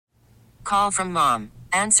Call from mom.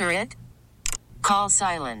 Answer it. Call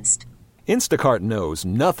silenced. Instacart knows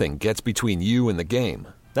nothing gets between you and the game.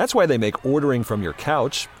 That's why they make ordering from your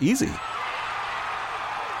couch easy.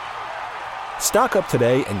 Stock up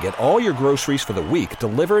today and get all your groceries for the week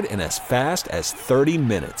delivered in as fast as 30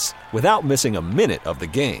 minutes without missing a minute of the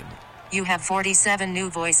game. You have 47 new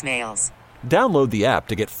voicemails. Download the app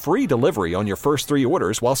to get free delivery on your first 3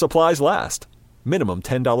 orders while supplies last. Minimum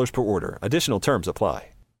 $10 per order. Additional terms apply.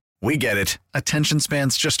 We get it. Attention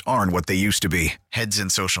spans just aren't what they used to be. Heads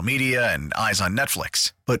in social media and eyes on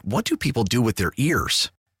Netflix. But what do people do with their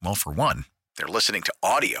ears? Well, for one, they're listening to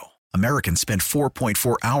audio. Americans spend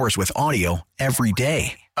 4.4 hours with audio every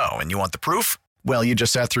day. Oh, and you want the proof? Well, you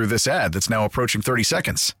just sat through this ad that's now approaching 30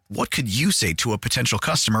 seconds. What could you say to a potential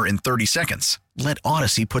customer in 30 seconds? Let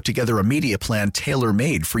Odyssey put together a media plan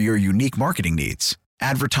tailor-made for your unique marketing needs.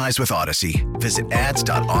 Advertise with Odyssey. Visit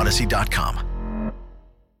ads.odyssey.com.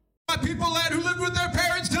 People who lived with their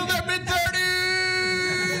parents till their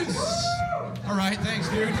mid-30s. All right, thanks,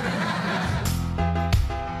 dude.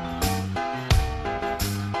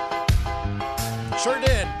 Sure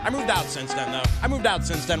did. I moved out since then, though.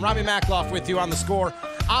 Robbie Mackloff with you on The Score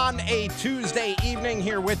on a Tuesday evening,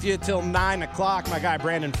 here with you till 9 o'clock. My guy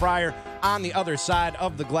Brandon Fryer on the other side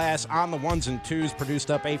of the glass on the ones and twos,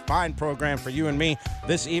 produced up a fine program for you and me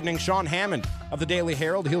this evening. Sean Hammond of the Daily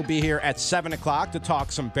Herald, he'll be here at 7 o'clock to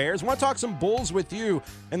talk some Bears. I want to talk some Bulls with you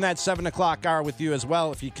in that 7 o'clock hour with you as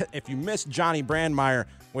well. If you missed Johnny Brandmeier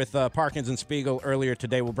with Parkins and Spiegel earlier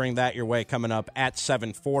today, we'll bring that your way coming up at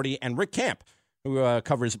 7:40. And Rick Camp, who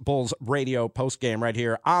covers Bulls radio postgame right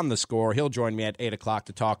here on The Score. He'll join me at 8 o'clock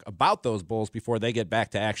to talk about those Bulls before they get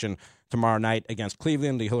back to action tomorrow night against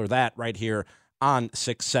Cleveland. You'll hear that right here on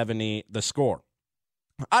 670 The Score.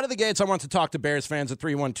 Out of the gates, I want to talk to Bears fans at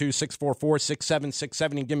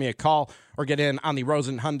 312-644-6767. Give me a call or get in on the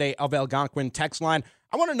Rosen Hyundai of Algonquin text line.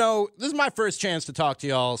 I want to know, this is my first chance to talk to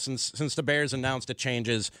y'all since the Bears announced the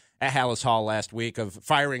changes at Halas Hall last week of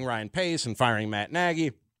firing Ryan Pace and firing Matt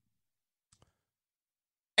Nagy.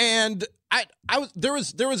 And there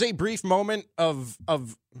was a brief moment of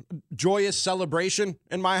joyous celebration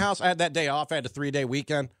in my house. I had that day off. I had a 3-day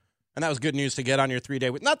weekend, and that was good news to get on your 3-day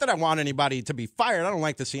weekend. Not that I want anybody to be fired. I don't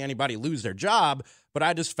like to see anybody lose their job, but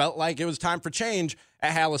I just felt like it was time for change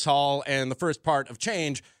at Halas Hall, and the first part of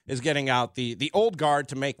change is getting out the old guard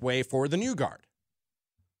to make way for the new guard.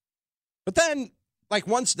 But then, like,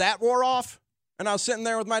 once that wore off, and I was sitting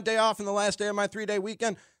there with my day off and the last day of my 3-day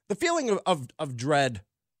weekend, the feeling of dread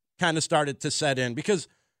kind of started to set in, because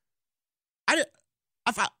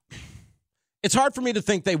it's hard for me to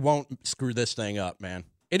think they won't screw this thing up, man.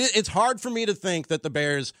 It's hard for me to think that the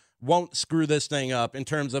Bears won't screw this thing up in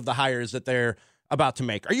terms of the hires that they're about to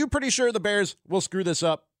make. Are you pretty sure the Bears will screw this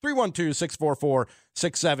up?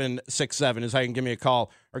 312-644-6767 is how you can give me a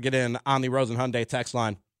call or get in on the Rosen Hyundai text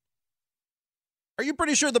line. Are you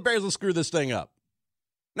pretty sure the Bears will screw this thing up?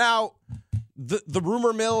 Now, the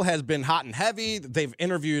rumor mill has been hot and heavy. They've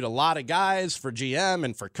interviewed a lot of guys for GM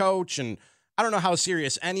and for coach, and I don't know how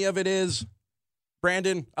serious any of it is.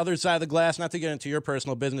 Brandon, other side of the glass, not to get into your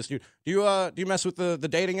personal business, do you mess with the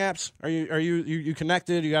dating apps? Are you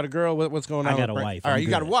connected? You got a girl? What's going on? I got a wife. All right, you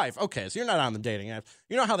got a wife. Okay, so you're not on the dating apps.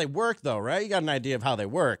 You know how they work, though, right? You got an idea of how they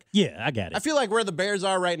work. Yeah, I got it. I feel like where the Bears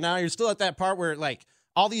are right now, you're still at that part where, like,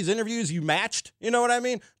 all these interviews you matched, you know what I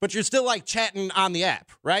mean? But you're still like chatting on the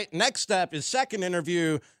app, right? Next step is second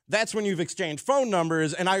interview. That's when you've exchanged phone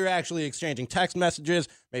numbers, and now you're actually exchanging text messages,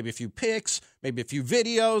 maybe a few pics, maybe a few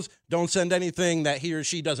videos. Don't send anything that he or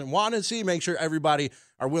she doesn't want to see. Make sure everybody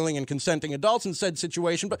are willing and consenting adults in said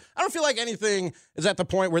situation. But I don't feel like anything is at the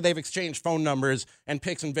point where they've exchanged phone numbers and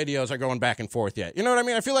pics and videos are going back and forth yet. You know what I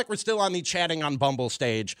mean? I feel like we're still on the chatting on Bumble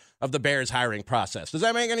stage of the Bears hiring process. Does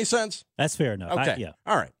that make any sense? That's fair enough. Okay. Yeah.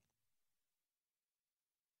 All right.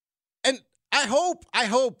 And I hope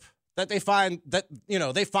that they find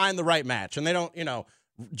the right match and they don't,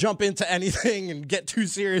 jump into anything and get too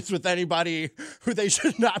serious with anybody who they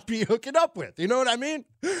should not be hooking up with. You know what I mean?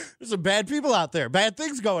 There's some bad people out there, bad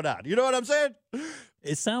things going on. You know what I'm saying?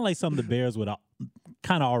 It sounds like some of the Bears would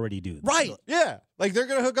kind of already do this. Right. Yeah. Like they're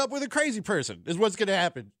going to hook up with a crazy person is what's going to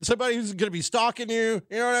happen. Somebody who's going to be stalking you.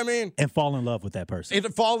 You know what I mean? And fall in love with that person.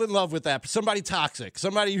 And fall in love with that. Somebody toxic.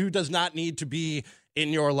 Somebody who does not need to be in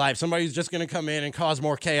your life. Somebody who's just going to come in and cause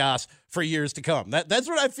more chaos for years to come. That's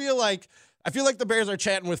what I feel like. I feel like the Bears are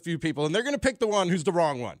chatting with few people, and they're going to pick the one who's the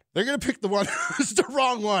wrong one. They're going to pick the one who's the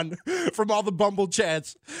wrong one from all the Bumble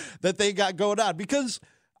chats that they got going on. Because,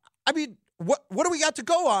 I mean, what do we got to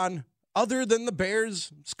go on other than the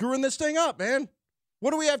Bears screwing this thing up, man? What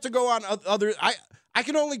do we have to go on other? I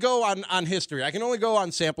can only go on history. I can only go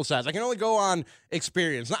on sample size. I can only go on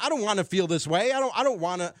experience. Now, I don't want to feel this way. I don't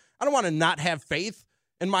want to not have faith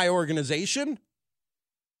in my organization.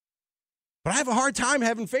 But I have a hard time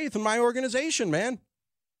having faith in my organization, man.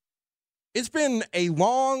 It's been a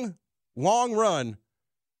long, long run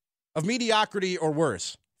of mediocrity or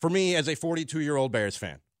worse for me as a 42-year-old Bears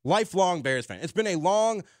fan. Lifelong Bears fan. It's been a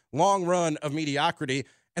long, long run of mediocrity,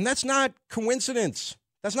 and that's not coincidence.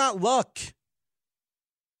 That's not luck.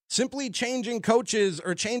 Simply changing coaches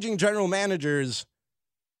or changing general managers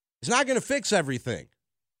is not going to fix everything.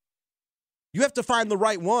 You have to find the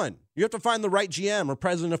right one. You have to find the right GM or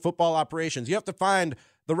president of football operations. You have to find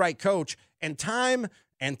the right coach. And time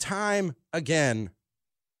again,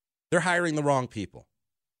 they're hiring the wrong people.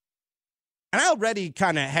 And I already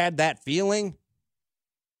kind of had that feeling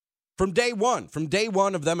from day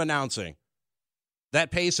one of them announcing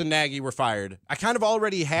that Pace and Nagy were fired. I kind of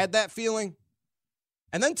already had that feeling.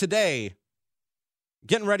 And then today,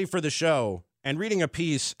 getting ready for the show and reading a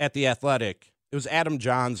piece at The Athletic, it was Adam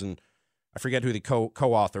Johns, and I forget who the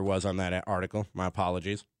co-author was on that article. My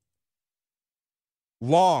apologies.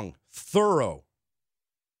 Long, thorough,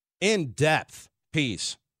 in-depth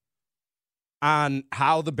piece on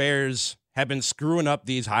how the Bears have been screwing up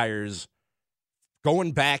these hires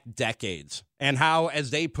going back decades, and how,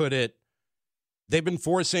 as they put it, they've been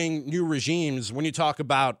forcing new regimes. When you talk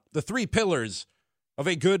about the three pillars of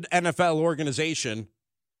a good NFL organization,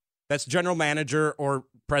 that's general manager or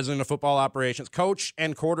president of football operations, coach,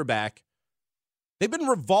 and quarterback. They've been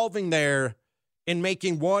revolving there in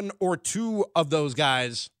making one or two of those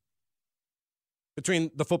guys,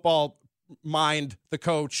 between the football mind, the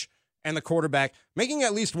coach, and the quarterback, making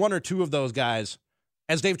at least one or two of those guys,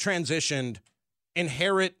 as they've transitioned,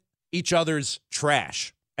 inherit each other's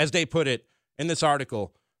trash, as they put it in this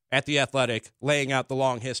article at The Athletic, laying out the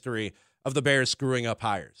long history of the Bears screwing up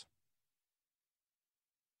hires.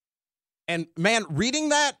 And man, reading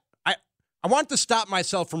that, I wanted to stop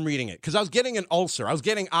myself from reading it because I was getting an ulcer. I was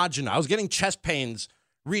getting agina. I was getting chest pains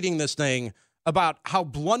reading this thing about how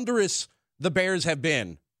blunderous the Bears have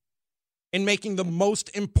been in making the most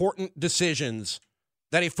important decisions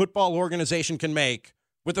that a football organization can make,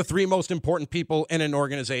 with the three most important people in an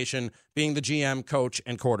organization being the GM, coach,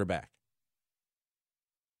 and quarterback.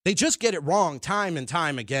 They just get it wrong time and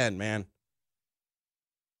time again, man.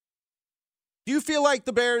 Do you feel like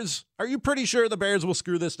the Bears, are you pretty sure the Bears will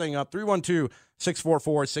screw this thing up?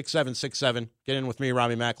 312-644-6767. Get in with me,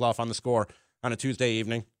 Rami Makloff, on the Score on a Tuesday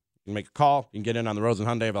evening. You can make a call. You can get in on the Rosen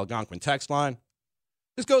Hyundai of Algonquin text line.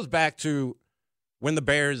 This goes back to when the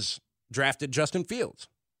Bears drafted Justin Fields.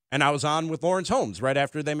 And I was on with Lawrence Holmes right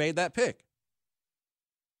after they made that pick.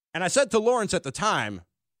 And I said to Lawrence at the time,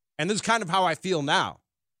 and this is kind of how I feel now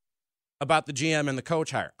about the GM and the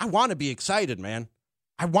coach hire. I want to be excited, man.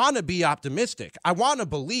 I want to be optimistic. I want to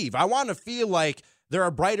believe. I want to feel like there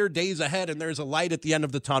are brighter days ahead and there's a light at the end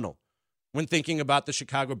of the tunnel when thinking about the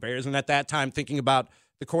Chicago Bears, and at that time thinking about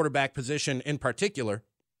the quarterback position in particular.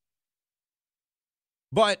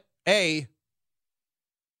 But,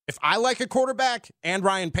 if I like a quarterback and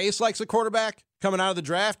Ryan Pace likes a quarterback coming out of the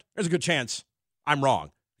draft, there's a good chance I'm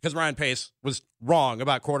wrong, because Ryan Pace was wrong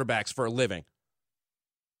about quarterbacks for a living.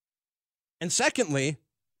 And secondly,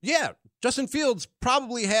 Justin Fields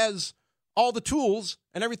probably has all the tools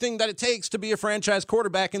and everything that it takes to be a franchise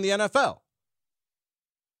quarterback in the NFL.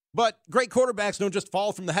 But great quarterbacks don't just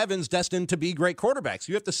fall from the heavens destined to be great quarterbacks.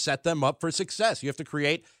 You have to set them up for success. You have to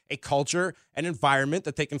create a culture and environment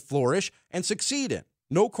that they can flourish and succeed in.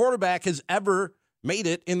 No quarterback has ever made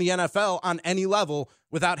it in the NFL on any level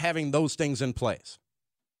without having those things in place.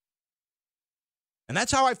 And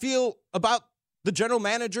that's how I feel about the general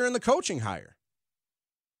manager and the coaching hire.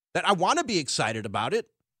 That I want to be excited about it.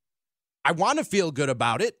 I want to feel good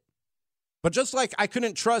about it. But just like I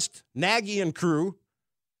couldn't trust Nagy and crew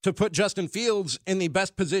to put Justin Fields in the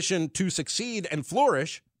best position to succeed and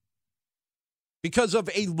flourish because of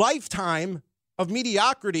a lifetime of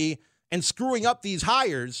mediocrity and screwing up these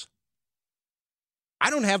hires, I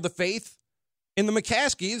don't have the faith in the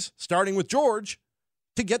McCaskies, starting with George,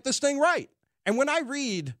 to get this thing right. And when I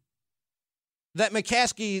read that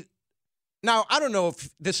McCaskey, now I don't know if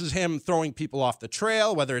this is him throwing people off the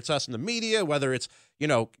trail, whether it's us in the media, whether it's,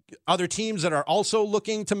 other teams that are also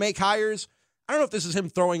looking to make hires. I don't know if this is him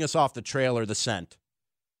throwing us off the trail or the scent.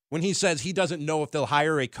 When he says he doesn't know if they'll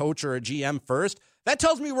hire a coach or a GM first, that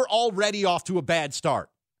tells me we're already off to a bad start.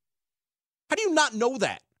 How do you not know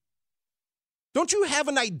that? Don't you have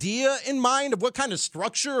an idea in mind of what kind of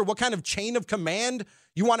structure or what kind of chain of command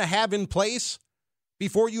you want to have in place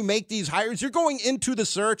before you make these hires? You're going into the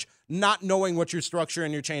search not knowing what your structure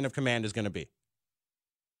and your chain of command is going to be.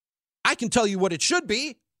 I can tell you what it should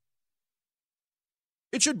be.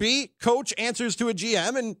 It should be coach answers to a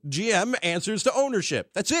GM and GM answers to ownership.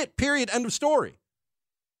 That's it. Period. End of story.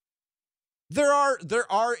 There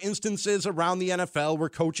are instances around the NFL where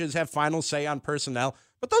coaches have final say on personnel,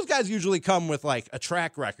 but those guys usually come with like a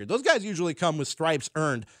track record. Those guys usually come with stripes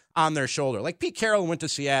earned on their shoulder. Like Pete Carroll went to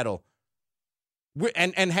Seattle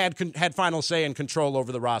and had final say and control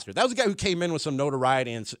over the roster. That was a guy who came in with some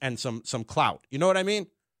notoriety and some clout. You know what I mean?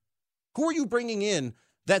 Who are you bringing in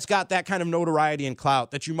that's got that kind of notoriety and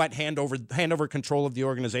clout that you might hand over control of the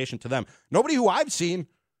organization to them? Nobody who I've seen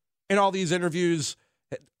in all these interviews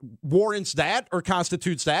warrants that or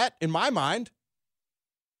constitutes that in my mind.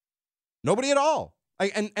 Nobody at all.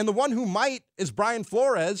 And the one who might is Brian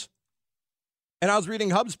Flores. And I was reading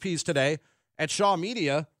Hub's piece today at Shaw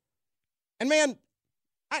Media. And man,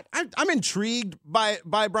 I'm intrigued by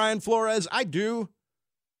Brian Flores. I do.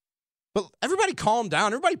 But everybody calm down.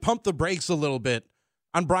 Everybody pump the brakes a little bit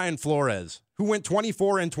on Brian Flores, who went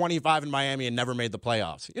 24-25 in Miami and never made the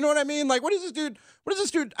playoffs. You know what I mean? Like, what is this dude?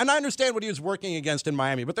 And I understand what he was working against in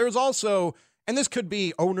Miami, but there was also, and this could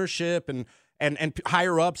be ownership and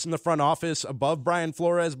higher ups in the front office above Brian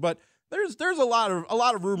Flores, but there's a lot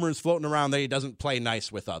of rumors floating around that he doesn't play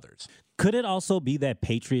nice with others. Could it also be that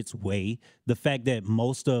Patriots way? The fact that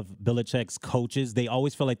most of Belichick's coaches, they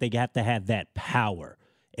always feel like they have to have that power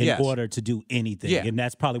in order to do anything. Yeah. And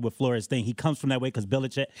that's probably what Flores thinks. He comes from that way because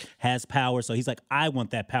Belichick has power. So he's like, I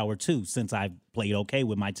want that power too, since I've played okay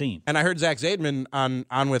with my team. And I heard Zach Zaidman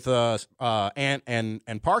on with Ant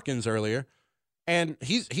and Parkins earlier, and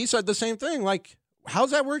he said the same thing. Like,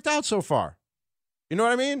 how's that worked out so far? You know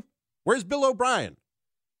what I mean? Where's Bill O'Brien?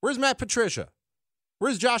 Where's Matt Patricia?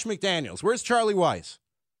 Where's Josh McDaniels? Where's Charlie Weiss?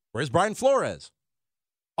 Where's Brian Flores?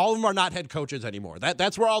 All of them are not head coaches anymore.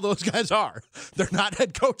 That's where all those guys are. They're not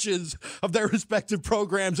head coaches of their respective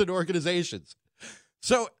programs and organizations.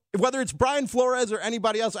 So whether it's Brian Flores or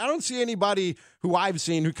anybody else, I don't see anybody who I've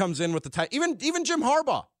seen who comes in with the type. Even Jim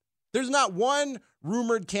Harbaugh. There's not one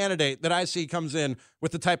rumored candidate that I see comes in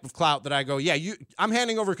with the type of clout that I go, yeah, I'm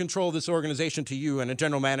handing over control of this organization to you, and a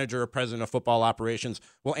general manager or president of football operations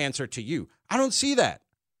will answer to you. I don't see that.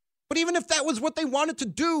 But even if that was what they wanted to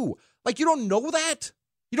do, like, you don't know that?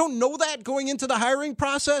 You don't know that going into the hiring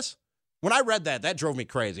process? When I read that drove me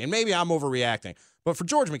crazy. And maybe I'm overreacting. But for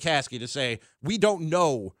George McCaskey to say, we don't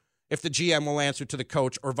know if the GM will answer to the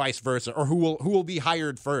coach or vice versa, or who will be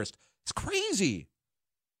hired first, it's crazy.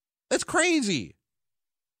 That's crazy.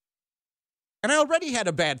 And I already had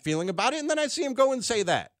a bad feeling about it, and then I see him go and say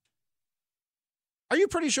that. Are you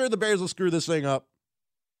pretty sure the Bears will screw this thing up?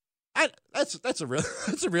 That's a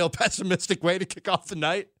real pessimistic way to kick off the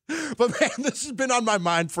night. But man, this has been on my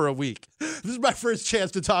mind for a week. This is my first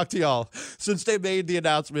chance to talk to y'all since they made the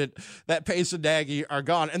announcement that Pace and Nagy are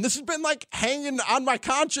gone. And this has been like hanging on my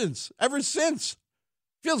conscience ever since.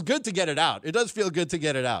 Feels good to get it out. It does feel good to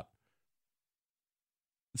get it out.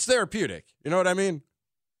 It's therapeutic. You know what I mean?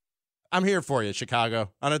 I'm here for you,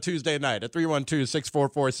 Chicago, on a Tuesday night at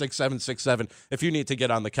 312-644-6767 if you need to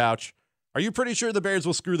get on the couch. Are you pretty sure the Bears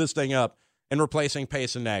will screw this thing up in replacing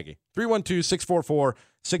Pace and Nagy?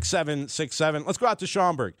 312-644-6767. Let's go out to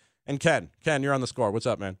Schaumburg. And Ken, you're on the score. What's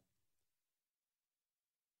up, man?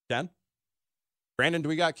 Ken? Brandon, do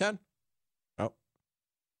we got Ken? Oh.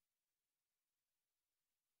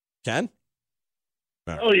 Ken?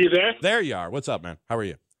 Right. Oh, you there? There you are. What's up, man? How are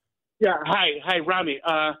you? Yeah, hi, Rami.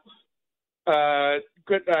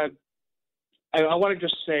 Good. I want to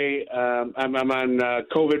just say I'm on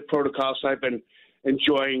COVID protocol, so I've been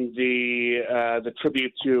enjoying the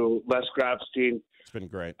tribute to Les Grobstein. It's been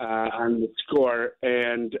great on the score.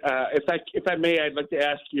 And if I may, I'd like to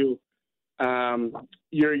ask you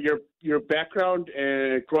your background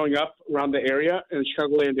growing up around the area, in the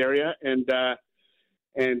Chicagoland area, and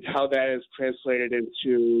how that has translated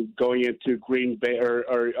into going into Green Bay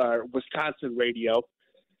or Wisconsin radio.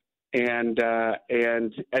 And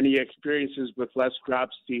any experiences with Les Grobstein?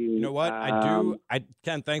 You know what?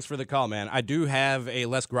 Ken, thanks for the call, man. I do have a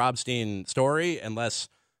Les Grobstein story, and Les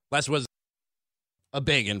was a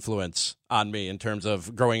big influence on me in terms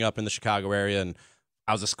of growing up in the Chicago area. And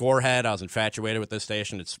I was a scorehead. I was infatuated with this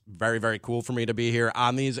station. It's very, very cool for me to be here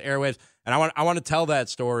on these airwaves. And I want to tell that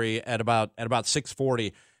story at about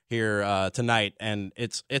 6:40 here tonight. And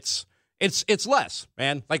it's Les,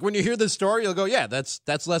 man. Like, when you hear this story, you'll go, yeah, that's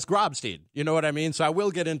Les Grobstein. You know what I mean? So I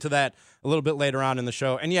will get into that a little bit later on in the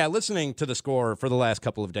show. And yeah, listening to the score for the last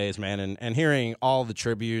couple of days, man, and hearing all the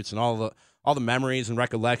tributes and all the memories and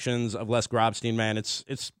recollections of Les Grobstein, man, it's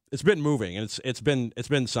been moving, and it's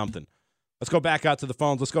been something. Let's go back out to the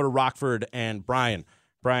phones. Let's go to Rockford and Brian.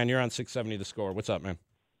 Brian, you're on 670 The Score. What's up, man?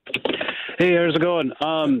 Hey, how's it going?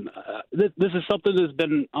 This is something that's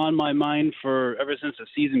been on my mind ever since the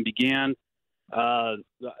season began. I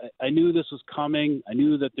knew this was coming. I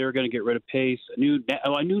knew that they were going to get rid of Pace. I knew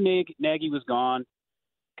Nagy was gone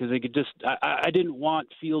because they could just. I didn't want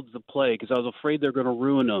Fields to play because I was afraid they're going to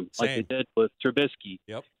ruin him like they did with Trubisky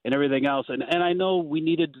and everything else. And I know we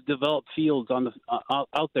needed to develop Fields on the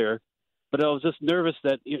out there, but I was just nervous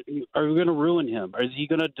that are we going to ruin him? Or is he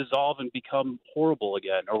going to dissolve and become horrible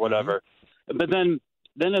again or whatever? Mm-hmm. But then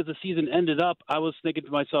as the season ended up, I was thinking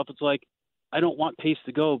to myself, it's like I don't want Pace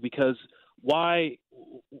to go because. Why?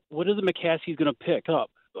 What are the McCaskies going to pick up?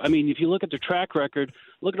 I mean, if you look at their track record,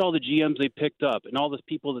 look at all the GMs they picked up and all the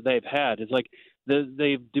people that they've had. It's like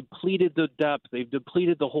they've depleted the depth. They've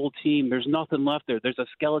depleted the whole team. There's nothing left there. There's a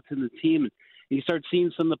skeleton in the team. And you start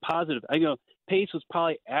seeing some of the positive. I know Pace was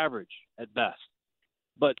probably average at best.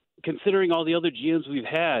 But considering all the other GMs we've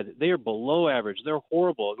had, they are below average. They're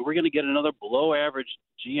horrible. We're going to get another below average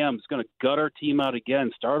GM. It's going to gut our team out again,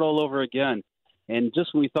 start all over again. And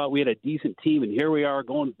just when we thought we had a decent team, and here we are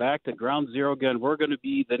going back to ground zero again, we're going to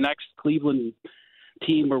be the next Cleveland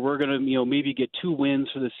team where we're going to, maybe get 2 wins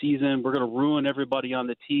for the season. We're going to ruin everybody on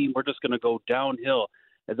the team. We're just going to go downhill.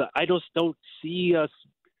 I just don't see us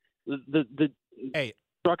the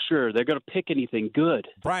structure. They're going to pick anything good.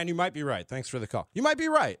 Brian, you might be right. Thanks for the call. You might be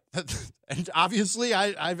right. And obviously,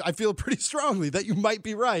 I feel pretty strongly that you might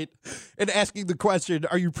be right in asking the question,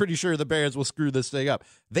 are you pretty sure the Bears will screw this thing up?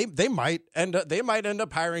 They might end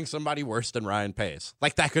up hiring somebody worse than Ryan Pace.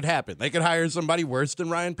 Like, that could happen. They could hire somebody worse than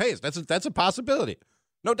Ryan Pace. That's a possibility.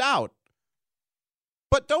 No doubt.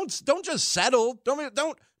 But don't just settle.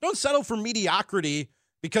 Don't settle for mediocrity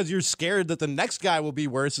because you're scared that the next guy will be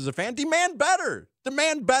worse as a fan. Demand better.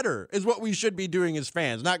 Demand better is what we should be doing as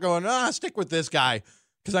fans. Not going, stick with this guy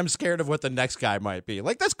because I'm scared of what the next guy might be.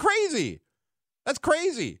 Like, that's crazy. That's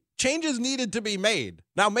crazy. Changes needed to be made.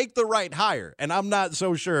 Now make the right hire. And I'm not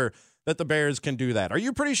so sure that the Bears can do that. Are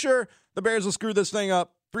you pretty sure the Bears will screw this thing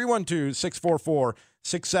up?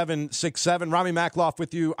 312-644-6767. Rami Makloff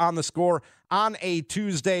with you on the score on a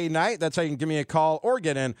Tuesday night. That's how you can give me a call or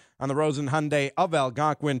get in on the Rosen Hyundai of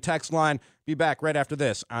Algonquin text line. Be back right after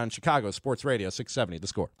this on Chicago Sports Radio 670, The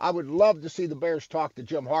Score. I would love to see the Bears talk to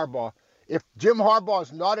Jim Harbaugh. If Jim Harbaugh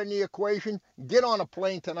is not in the equation, get on a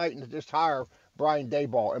plane tonight and just hire Brian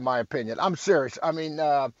Daboll, in my opinion. I'm serious. I mean,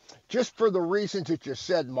 just for the reasons that you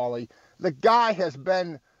said, Mully, the guy has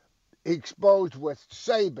been exposed with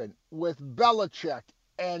Saban, with Belichick,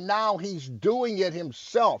 and now he's doing it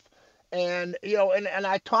himself. And, and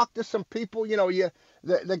I talked to some people,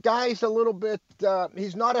 the guy's a little bit,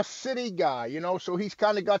 he's not a city guy, so he's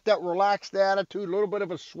kind of got that relaxed attitude, a little bit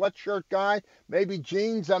of a sweatshirt guy, maybe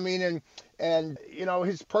jeans. I mean, and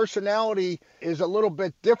his personality is a little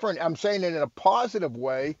bit different. I'm saying it in a positive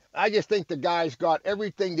way. I just think the guy's got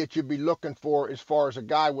everything that you'd be looking for as far as a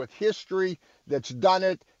guy with history that's done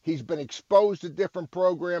it. He's been exposed to different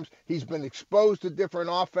programs. He's been exposed to different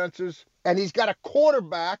offenses. And he's got a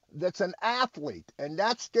quarterback that's an athlete. And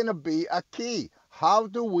that's going to be a key. How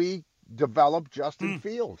do we develop Justin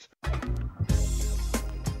Fields?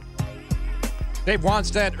 Dave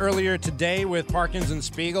Wanstead earlier today with Parkins and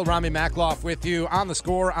Spiegel. Rami Makloff with you on the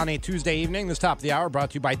score on a Tuesday evening. This top of the hour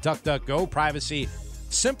brought to you by DuckDuckGo. Privacy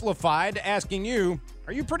Simplified. Asking you,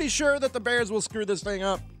 are you pretty sure that the Bears will screw this thing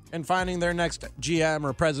up in finding their next GM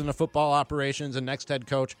or president of football operations and next head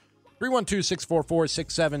coach?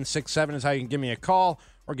 312-644-6767 is how you can give me a call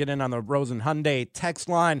or get in on the Rosen Hyundai text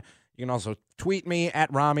line. You can also tweet me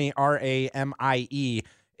at Rami, R-A-M-I-E,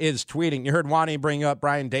 is tweeting. You heard Wani bring up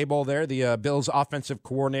Brian Daboll there, the Bills offensive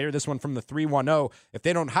coordinator. This one from the 310. If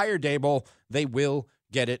they don't hire Daboll, they will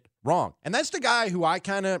get it wrong. And that's the guy who I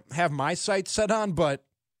kind of have my sights set on, but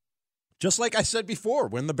just like I said before,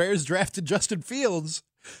 when the Bears drafted Justin Fields,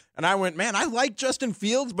 and I went, man, I like Justin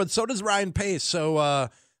Fields, but so does Ryan Pace. So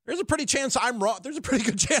there's a pretty chance I'm wrong. There's a pretty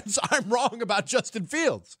good chance I'm wrong about Justin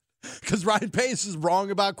Fields because Ryan Pace is wrong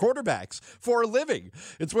about quarterbacks for a living.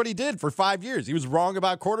 It's what he did for 5 years. He was wrong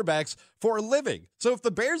about quarterbacks for a living. So if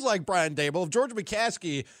the Bears like Brian Daboll, if George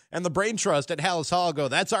McCaskey and the brain trust at Hallis Hall go,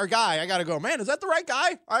 that's our guy, I got to go, man, is that the right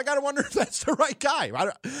guy? I got to wonder if that's the right guy.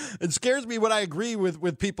 It scares me when I agree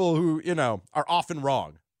with people who, are often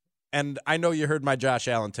wrong. And I know you heard my Josh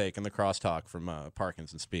Allen take in the crosstalk from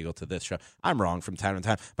Parkins and Spiegel to this show. I'm wrong from time to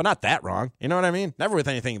time, but not that wrong. You know what I mean? Never with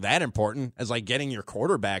anything that important as like getting your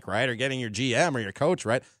quarterback right or getting your GM or your coach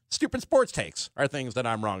right. Stupid sports takes are things that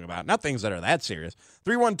I'm wrong about, not things that are that serious.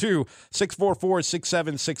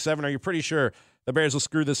 312-644-6767. Are you pretty sure the Bears will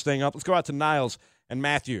screw this thing up? Let's go out to Niles and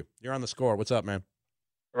Matthew. You're on the score. What's up, man?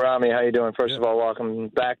 Rami, how you doing? First of all, welcome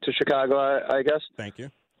back to Chicago, I guess. Thank you.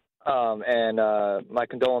 And my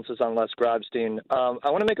condolences on Les Grobstein. I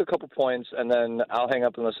want to make a couple points, and then I'll hang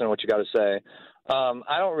up and listen to what you got to say.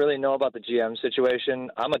 I don't really know about the GM situation.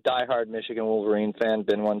 I'm a diehard Michigan Wolverine fan,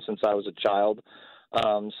 been one since I was a child.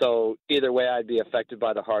 So either way, I'd be affected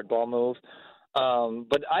by the hardball move.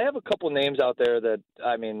 But I have a couple names out there that,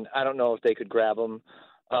 I mean, I don't know if they could grab them.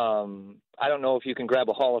 I don't know if you can grab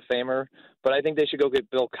a Hall of Famer, but I think they should go get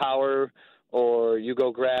Bill Cowher, or you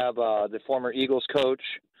go grab the former Eagles coach.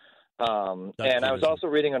 And I was also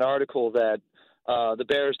reading an article that the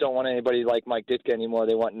Bears don't want anybody like Mike Ditka anymore.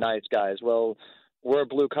 They want nice guys. Well, we're a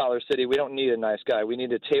blue-collar city. We don't need a nice guy. We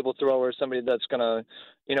need a table thrower, somebody that's going to,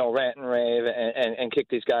 rant and rave and kick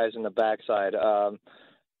these guys in the backside. I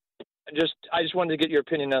just wanted to get your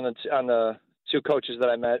opinion on the two coaches that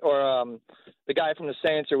I met, or the guy from the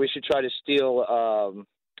Saints, or we should try to steal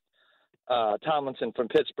Tomlinson from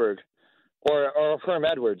Pittsburgh. Or Herm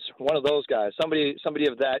Edwards, one of those guys, somebody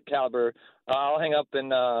of that caliber. I'll hang up and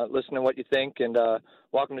listen to what you think, and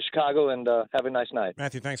welcome to Chicago, and have a nice night.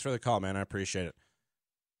 Matthew, thanks for the call, man. I appreciate it.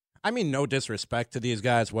 I mean, no disrespect to these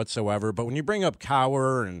guys whatsoever, but when you bring up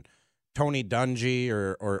Cowher and Tony Dungy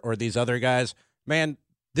or these other guys, man,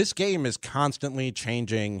 this game is constantly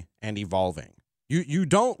changing and evolving. You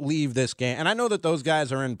don't leave this game, and I know that those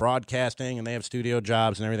guys are in broadcasting and they have studio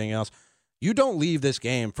jobs and everything else. You don't leave this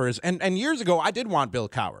game for and years ago I did want Bill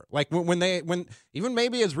Cowher. Like when even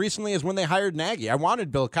maybe as recently as when they hired Nagy, I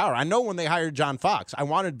wanted Bill Cowher. I know when they hired John Fox, I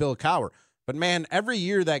wanted Bill Cowher. But man, every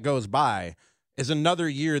year that goes by is another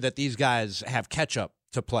year that these guys have catch up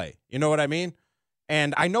to play. You know what I mean?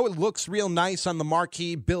 And I know it looks real nice on the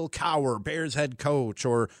marquee, Bill Cowher, Bears head coach,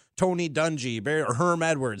 or Tony Dungy, or Herm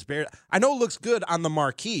Edwards. I know it looks good on the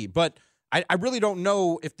marquee, but I really don't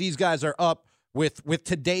know if these guys are up with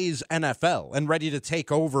today's NFL and ready to take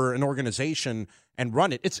over an organization and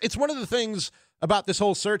run it. It's one of the things about this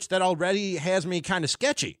whole search that already has me kind of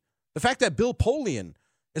sketchy. The fact that Bill Polian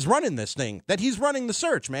is running this thing, that he's running the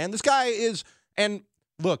search, man. This guy is, and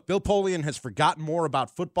look, Bill Polian has forgotten more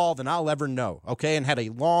about football than I'll ever know, okay, and had a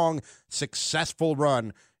long, successful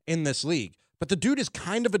run in this league. But the dude is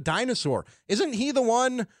kind of a dinosaur. Isn't he the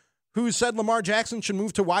one who said Lamar Jackson should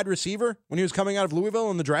move to wide receiver when he was coming out of Louisville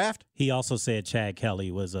in the draft? He also said Chad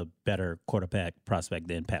Kelly was a better quarterback prospect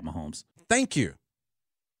than Pat Mahomes. Thank you.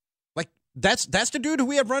 Like, that's the dude who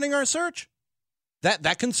we have running our search?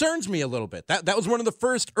 That concerns me a little bit. That was one of the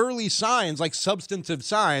first early signs, like substantive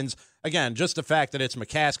signs. Again, just the fact that it's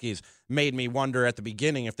McCaskey's made me wonder at the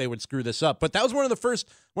beginning if they would screw this up. But that was one of the first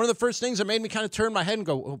things that made me kind of turn my head and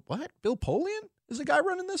go, oh, what? Bill Polian is the guy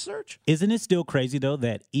running this search? Isn't it still crazy, though,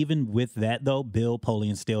 that even with that, though, Bill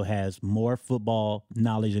Polian still has more football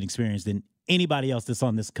knowledge and experience than anybody else that's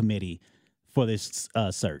on this committee for this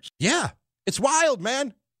search? Yeah, it's wild,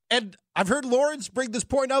 man. And I've heard Lawrence bring this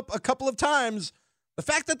point up a couple of times. The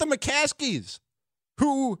fact that the McCaskeys,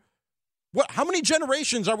 how many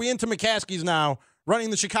generations are we into McCaskeys now running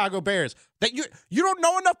the Chicago Bears? That you don't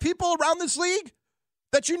know enough people around this league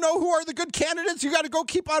that you know who are the good candidates? You got to go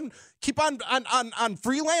keep on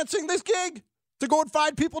freelancing this gig to go and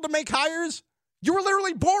find people to make hires? You were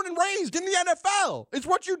literally born and raised in the NFL. It's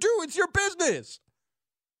what you do. It's your business.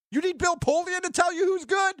 You need Bill Polian to tell you who's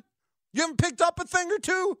good? You haven't picked up a thing or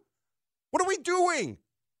two? What are we doing?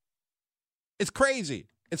 It's crazy.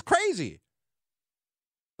 It's crazy.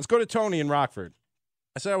 Let's go to Tony in Rockford.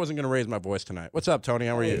 I said I wasn't going to raise my voice tonight. What's up, Tony?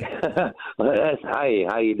 How are you? Hi.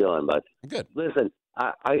 How you doing, bud? Good. Listen,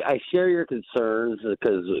 I share your concerns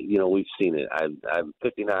because, we've seen it. I'm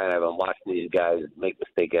 59. I've been watching these guys make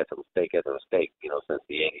mistake after mistake after mistake, since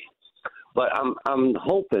the 80s. But I'm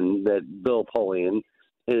hoping that Bill Polian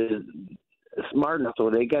is smart enough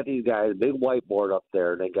so they got these guys, big whiteboard up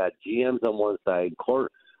there. They got GMs on one side,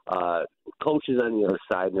 coaches on the other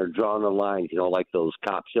side, and they're drawing the lines, like those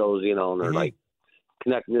cop shows, and they're like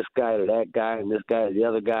connecting this guy to that guy and this guy to the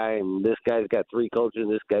other guy, and this guy's got 3 coaches,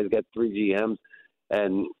 and this guy's got 3 GMs,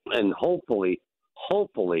 and hopefully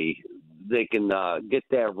they can get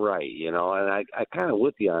that right, And I kind of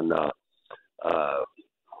with you on I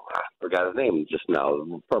forgot his name just now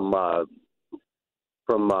from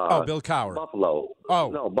Bill Cowher, Buffalo. Oh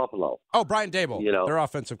no, Buffalo. Oh, Brian Daboll. Their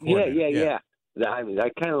offensive coordinator. Yeah. I mean, I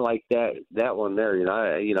kind of like that one there.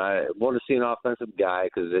 I want to see an offensive guy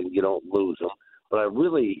because then you don't lose them. But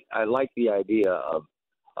I like the idea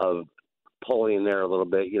of pulling there a little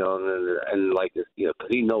bit, and like this, because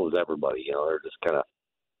he knows everybody. They're just kind of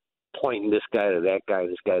pointing this guy to that guy,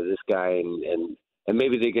 this guy to this guy, and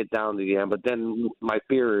maybe they get down to the end. But then my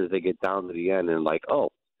fear is they get down to the end and like, oh,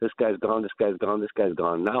 this guy's gone, this guy's gone, this guy's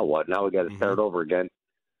gone. Now what? Now we got to start over again.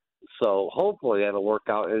 So hopefully that'll work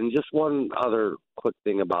out. And just one other quick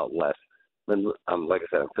thing about Les. And like I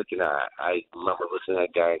said, I'm 59. I remember listening to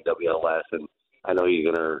that guy in WLS, and I know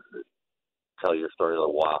you're going to tell your story in a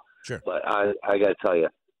little while. Sure. But I got to tell you,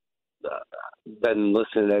 been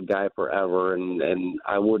listening to that guy forever, and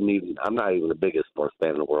I'm not even the biggest sports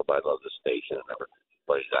fan in the world, but I love this station and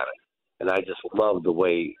everybody's on it. And I just love the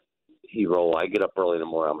way he rolls. I get up early in the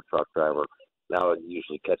morning. I'm a truck driver. Now I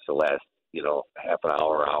usually catch the last, half an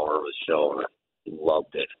hour of the show. And I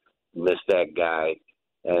loved it. Missed that guy.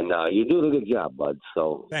 And you're doing a good job, bud.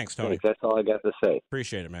 So thanks, Tony. That's all I got to say.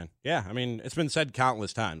 Appreciate it, man. Yeah, I mean, it's been said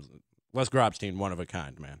countless times. Les Grobstein, one of a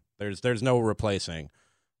kind, man. There's no replacing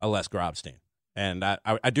a Les Grobstein. And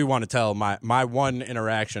I do want to tell my one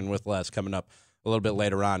interaction with Les coming up a little bit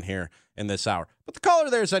later on here in this hour. But the caller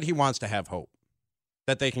there said he wants to have hope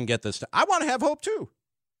that they can get this. I want to have hope, too.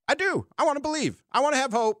 I do. I want to believe. I want to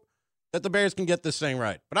have hope that the Bears can get this thing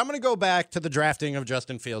right. But I'm going to go back to the drafting of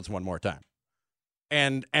Justin Fields one more time.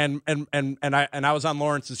 And I was on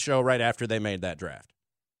Lawrence's show right after they made that draft.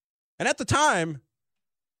 And at the time,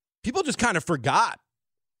 people just kind of forgot,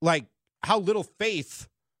 like, how little faith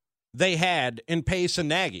they had in Pace and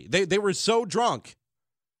Nagy. They were so drunk.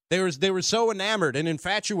 They were so enamored and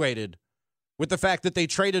infatuated with the fact that they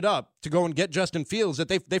traded up to go and get Justin Fields that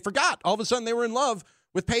they forgot. All of a sudden, they were in love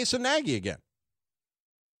with Pace and Nagy again.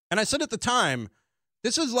 And I said at the time,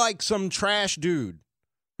 this is like some trash dude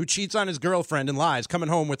who cheats on his girlfriend and lies, coming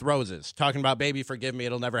home with roses, talking about, baby, forgive me,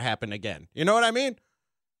 it'll never happen again. You know what I mean?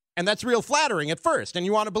 And that's real flattering at first, and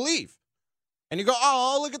you want to believe. And you go,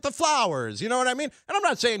 oh, look at the flowers. You know what I mean? And I'm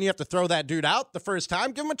not saying you have to throw that dude out the first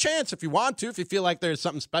time. Give him a chance if you want to. If you feel like there's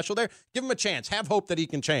something special there, give him a chance. Have hope that he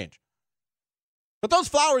can change. But those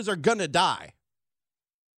flowers are going to die.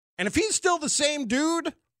 And if he's still the same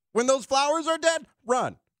dude when those flowers are dead,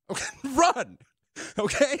 run. Okay, run.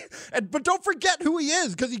 Okay? But don't forget who he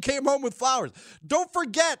is because he came home with flowers. Don't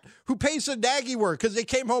forget who Pace and Nagy were because they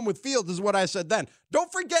came home with Fields, is what I said then.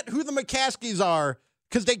 Don't forget who the McCaskies are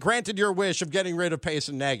because they granted your wish of getting rid of Pace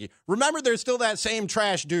and Nagy. Remember, they're still that same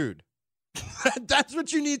trash dude. That's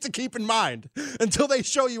what you need to keep in mind until they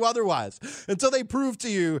show you otherwise, until they prove to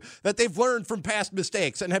you that they've learned from past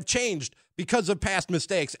mistakes and have changed because of past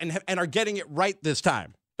mistakes and are getting it right this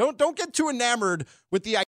time. Don't get too enamored with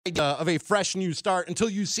the idea of a fresh new start until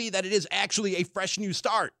you see that it is actually a fresh new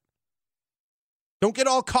start. Don't get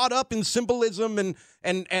all caught up in symbolism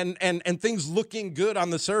and things looking good on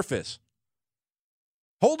the surface.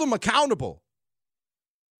 Hold them accountable.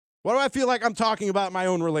 Why do I feel like I'm talking about my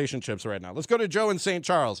own relationships right now? Let's go to Joe in St.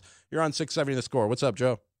 Charles. You're on 670 The Score. What's up,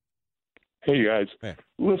 Joe? Hey, guys. Hey.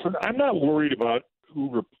 Listen, I'm not worried about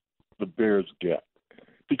who the Bears get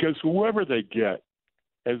because whoever they get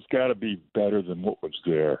has got to be better than what was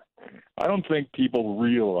there. I don't think people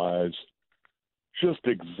realize just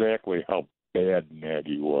exactly how bad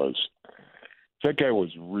Nagy was. That guy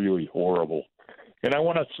was really horrible. And I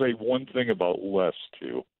want to say one thing about Les,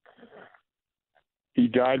 too. He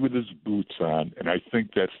died with his boots on, and I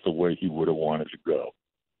think that's the way he would have wanted to go.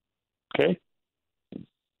 Okay?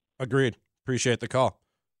 Agreed. Appreciate the call.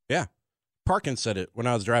 Yeah. Parkins said it when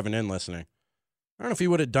I was driving in listening. I don't know if he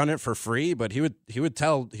would have done it for free, but he would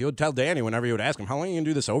tell Danny whenever he would ask him, how long are you going to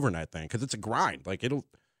do this overnight thing? Because it's a grind. Like, it'll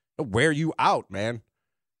wear you out, man.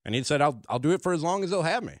 And he said, I'll do it for as long as they'll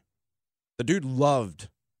have me. The dude loved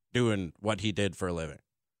doing what he did for a living.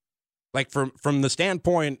 Like, from the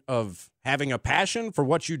standpoint of having a passion for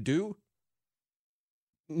what you do,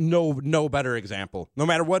 no better example. No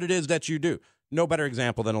matter what it is that you do, no better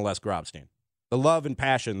example than a Les Grobstein. The love and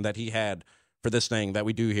passion that he had for this thing that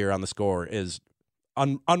we do here on The Score is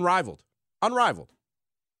unrivaled. Unrivaled.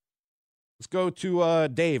 Let's go to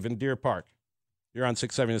Dave in Deer Park. You're on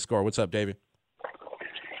 670 The Score. What's up, Davey?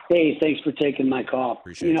 Hey, thanks for taking my call.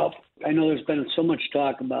 Appreciate it. I know there's been so much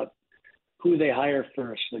talk about who they hire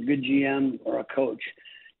first, a good GM or a coach.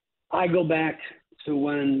 I go back to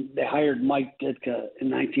when they hired Mike Ditka in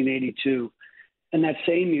 1982, and that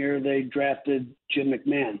same year they drafted Jim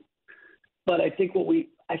McMahon. But I think what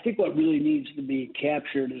really needs to be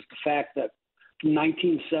captured is the fact that from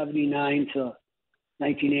 1979 to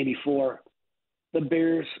 1984, the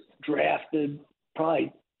Bears drafted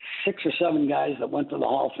probably 6 or 7 guys that went to the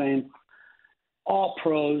Hall of Fame, all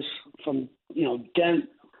pros from, Dent,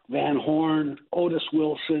 Van Horn, Otis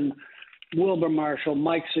Wilson, Wilbur Marshall,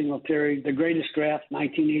 Mike Singletary, the greatest draft,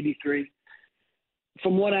 1983.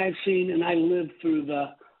 From what I've seen, and I lived through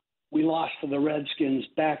we lost to the Redskins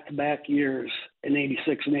back-to-back years in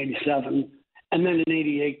 86 and 87, and then in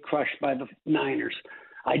 88 crushed by the Niners.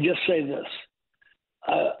 I just say this.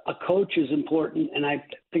 A coach is important, and I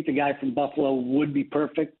think the guy from Buffalo would be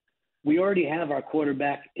perfect. we already have our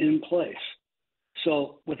quarterback in place.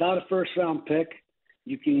 So without a first-round pick,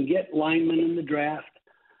 you can get linemen in the draft.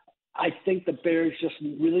 I think the Bears just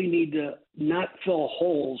really need to not fill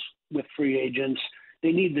holes with free agents.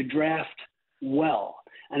 They need to draft well.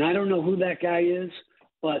 And I don't know who that guy is,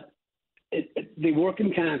 but they work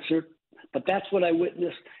in concert. But that's what I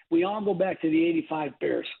witnessed. We all go back to the 85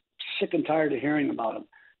 Bears. Sick and tired of hearing about him.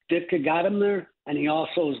 Ditka got him there, and he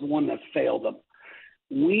also is the one that failed them.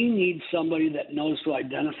 We need somebody that knows to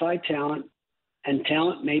identify talent, and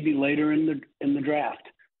talent maybe later in the draft.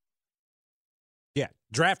 Yeah,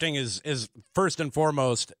 drafting is first and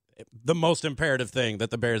foremost the most imperative thing that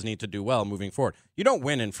the Bears need to do well moving forward. You don't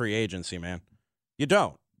win in free agency, man. You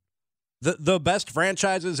don't. The best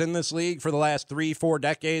franchises in this league for the last 3-4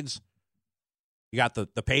 decades, you got the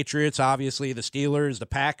Patriots, obviously, the Steelers, the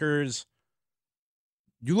Packers.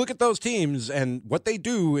 You look at those teams, and what they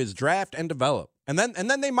do is draft and develop. And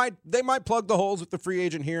then they might plug the holes with the free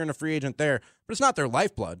agent here and a free agent there, but it's not their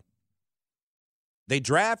lifeblood. They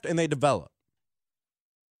draft and they develop.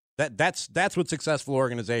 That's what successful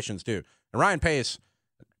organizations do. And Ryan Pace,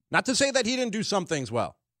 not to say that he didn't do some things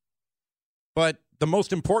well, but the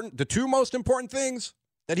two most important things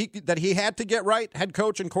that he had to get right, head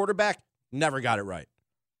coach and quarterback, never got it right.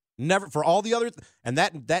 Never, for all the other, and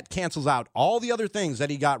that cancels out all the other things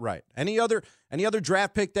that he got right. Any other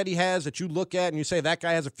draft pick that he has that you look at and you say that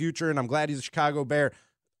guy has a future and I'm glad he's a Chicago Bear,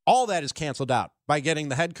 all that is canceled out by getting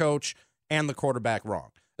the head coach and the quarterback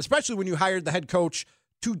wrong. Especially when you hired the head coach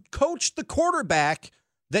to coach the quarterback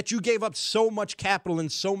that you gave up so much capital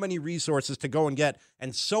and so many resources to go and get,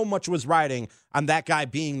 and so much was riding on that guy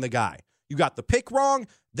being the guy. You got the pick wrong,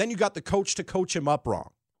 then you got the coach to coach him up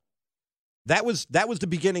wrong. That was the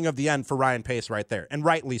beginning of the end for Ryan Pace right there, and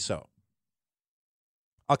rightly so.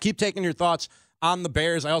 I'll keep taking your thoughts on the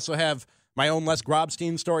Bears. I also have my own Les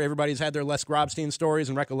Grobstein story. Everybody's had their Les Grobstein stories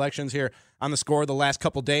and recollections here on the Score the last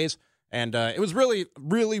couple days, and it was really,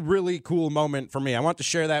 really, really cool moment for me. I want to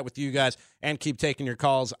share that with you guys and keep taking your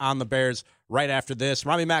calls on the Bears right after this.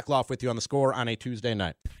 Rami Makloff with you on the Score on a Tuesday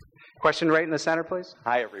night. Question right in the center, please.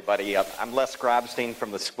 Hi, everybody. I'm Les Grobstein from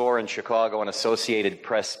the Score in Chicago and Associated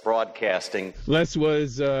Press Broadcasting. Les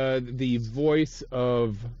was the voice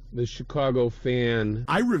of the Chicago fan.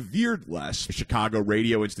 I revered Les, the Chicago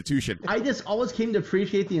radio institution. I just always came to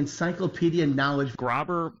appreciate the encyclopedia knowledge.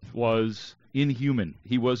 Grobber was inhuman.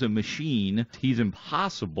 He was a machine. He's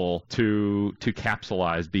impossible to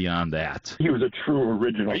capsulize beyond that. He was a true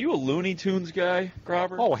original. Are you a Looney Tunes guy,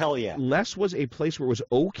 Grobber? Oh, hell yeah. Les was a place where it was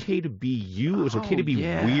okay to be you. It was okay to be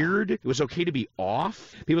weird. It was okay to be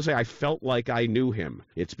off. People say, I felt like I knew him.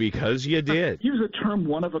 It's because you did. He was a term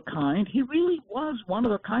one of a kind. He really was one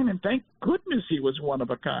of a kind, and thank goodness he was one of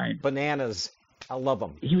a kind. Bananas. I love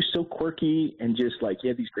him. He was so quirky and just like he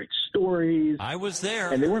had these great stories. I was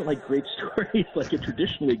there. And they weren't like great stories, like a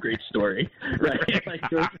traditionally great story, right? Like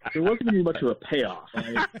there wasn't even much of a payoff.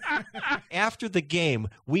 Right? After the game,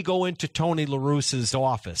 we go into Tony La Russa's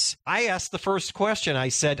office. I asked the first question. I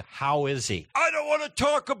said, how is he? I don't want to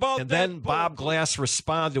talk about and that. And then Bob Glass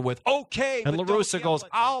responded with, okay. And La Russa goes,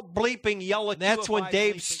 I'll bleeping yell at you. That's when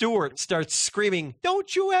Dave Stewart starts screaming,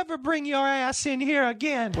 don't you ever bring your ass in here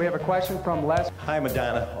again. We have a question from Les. Hi,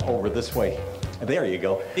 Madonna. Over this way. There you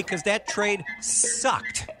go. Because that trade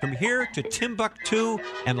sucked from here to Timbuktu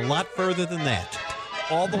and a lot further than that.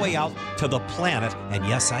 All the way out to the planet, and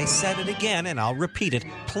yes, I said it again, and I'll repeat it,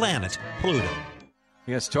 planet Pluto.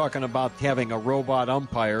 Yes, talking about having a robot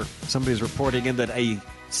umpire, somebody's reporting in that a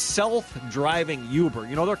self-driving Uber,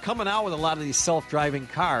 they're coming out with a lot of these self-driving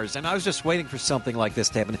cars, and I was just waiting for something like this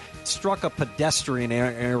to happen. It struck a pedestrian in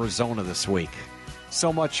Arizona this week.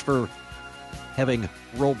 So much for having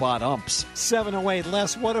robot umps. 708,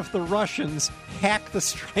 Les, what if the Russians hack the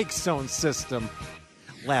strike zone system?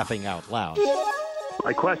 Laughing out loud.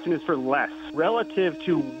 My question is for Les. Relative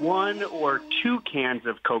to 1 or 2 cans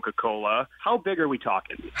of Coca-Cola, how big are we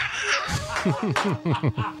talking?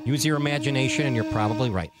 Use your imagination, and you're probably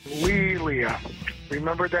right. Leah,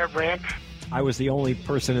 remember that rant? I was the only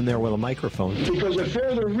person in there with a microphone. Because if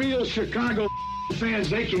they're the real Chicago fans,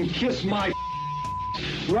 they can kiss my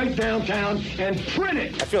right downtown and print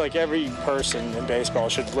it. I feel like every person in baseball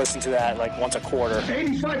should listen to that like once a quarter.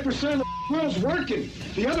 85% of the world's working.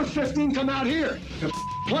 The other 15 come out here. The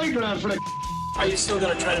playground for the. Are you still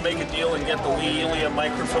going to try to make a deal and get the Leah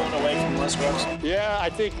microphone away from Les Gross? Yeah, I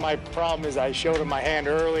think my problem is I showed him my hand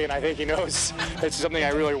early, and I think he knows it's something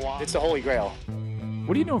I really want. It's the Holy Grail.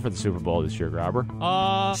 What are you doing for the Super Bowl this year,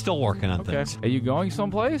 Grobber? Still working on things. Are you going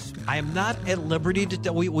someplace? I am not at liberty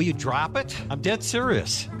to... Will you drop it? I'm dead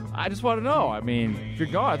serious. I just want to know. I mean, if you're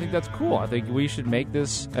going, I think that's cool. I think we should make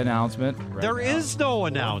this announcement. There is no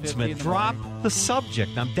announcement. Drop the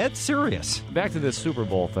subject. I'm dead serious. Back to this Super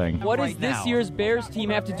Bowl thing. What does this year's Bears team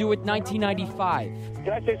have to do with 1995?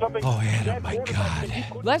 Can I say something? Oh, Adam, my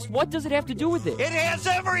God. Les, what does it have to do with it? It has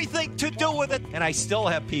everything to do with it. And I still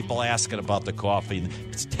have people asking about the coffee.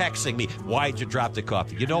 It's texting me, why'd you drop the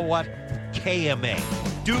coffee? You know what? KMA.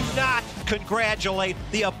 Do not congratulate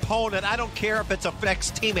the opponent. I don't care if it's a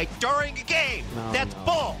ex-teammate during a game. That's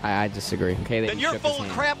bull. I disagree. Okay, then you're full of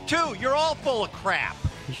crap, too. You're all full of crap.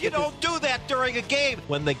 You don't do that during a game.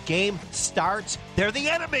 When the game starts, they're the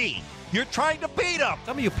enemy. You're trying to beat them.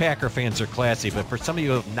 Some of you Packer fans are classy, but for some of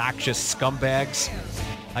you obnoxious scumbags,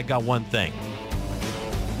 I got one thing.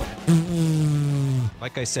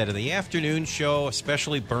 Like I said, in the afternoon show,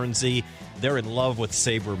 especially Burnsy, they're in love with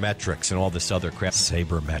sabermetrics and all this other crap.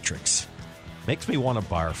 Sabermetrics. Makes me want to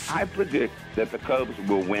barf. I predict that the Cubs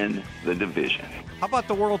will win the division. How about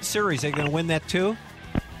the World Series? Are they going to win that too?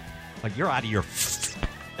 Like, you're out of your...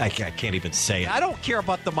 I can't even say it. I don't care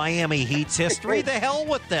about the Miami Heat's history. The hell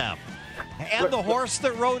with them. And the horse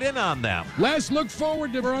that rode in on them. Let's look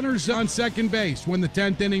forward to runners on second base when the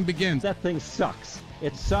 10th inning begins. That thing sucks.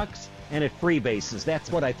 It sucks, and it freebases.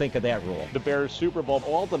 That's what I think of that rule. The Bears Super Bowl.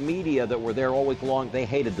 All the media that were there all week long, they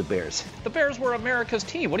hated the Bears. The Bears were America's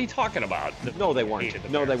team. What are you talking about? No, they weren't.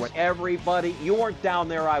 No, they weren't. Everybody, you weren't down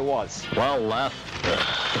there, I was. Well, Les,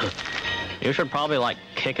 you should probably,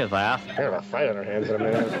 kick his ass. I have a fight on our hands in a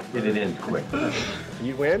minute. Get it in quick.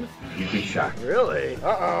 You win? You'd be shocked. Really?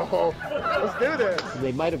 Uh-oh. Let's do this.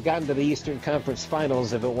 They might have gotten to the Eastern Conference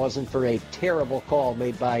Finals if it wasn't for a terrible call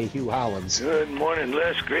made by Hugh Hollins. Good morning,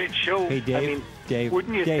 Les. Great show. Hey, Dave. Dave.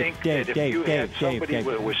 Wouldn't you think that if you had somebody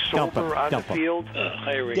that was sober on the field?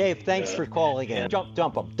 Dave, thanks for calling in.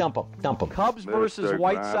 Dump him. Cubs versus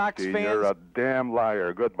White Sox fans. You're a damn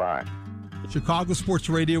liar. Goodbye. Chicago sports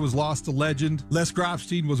radio has lost a legend. Les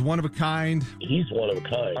Grobstein was one of a kind. He's one of a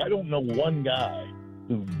kind. I don't know one guy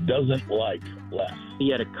who doesn't like Les. He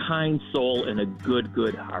had a kind soul and a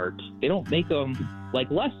good heart. They don't make him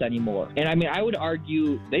like Les anymore. And I would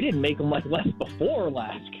argue they didn't make him like Les before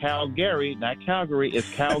Les. Calgary, not Calgary,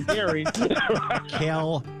 it's Calgary.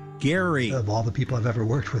 Gary. Of all the people I've ever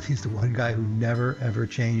worked with, he's the one guy who never, ever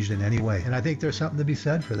changed in any way. And I think there's something to be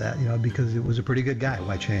said for that, because it was a pretty good guy.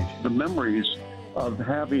 Why change? The memories of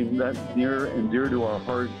having that near and dear to our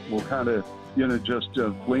heart will kind of, just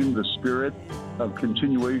flame the spirit of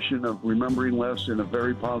continuation of remembering Les in a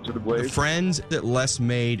very positive way. The friends that Les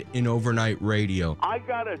made in overnight radio. I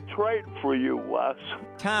got a trade for you, Les.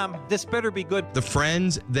 Tom, this better be good. The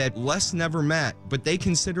friends that Les never met, but they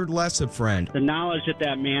considered Les a friend. The knowledge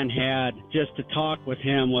that man had, just to talk with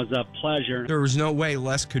him was a pleasure. There was no way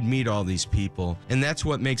Les could meet all these people. And that's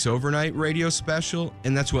what makes overnight radio special,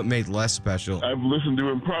 and that's what made Les special. I've listened to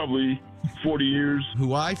him probably 40 years.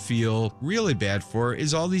 Who I feel really bad for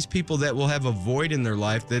is all these people that will have a void in their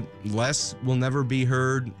life that Les will never be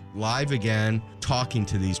heard live again talking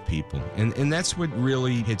to these people. And that's what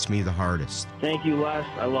really hits me the hardest. Thank you, Les.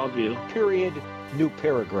 I love you. Period. New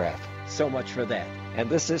paragraph. So much for that. And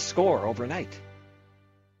this is Score Overnight.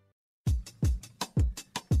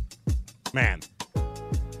 Man,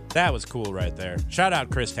 that was cool right there. Shout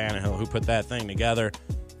out Chris Tannehill, who put that thing together.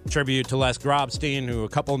 Tribute to Les Grobstein, who a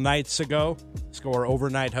couple nights ago, Score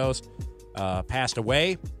Overnight host, passed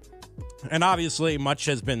away. And obviously, much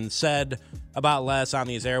has been said about Les on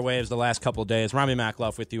these airwaves the last couple of days. Rami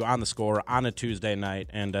Makloff with you on the Score on a Tuesday night.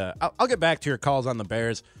 And I'll get back to your calls on the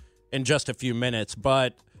Bears in just a few minutes.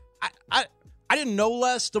 But I didn't know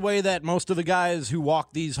Les the way that most of the guys who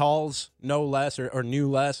walk these halls know Les or knew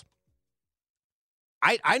Les.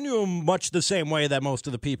 I knew him much the same way that most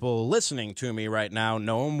of the people listening to me right now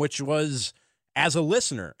know him, which was as a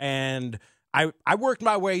listener. And I worked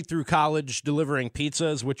my way through college delivering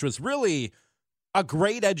pizzas, which was really a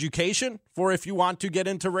great education for if you want to get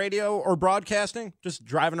into radio or broadcasting, just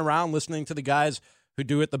driving around listening to the guys who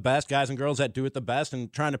do it the best, guys and girls that do it the best,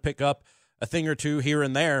 and trying to pick up a thing or two here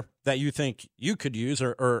and there that you think you could use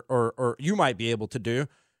or you might be able to do.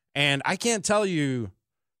 And I can't tell you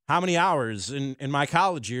how many hours in my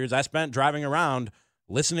college years I spent driving around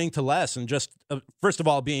listening to Les and just, first of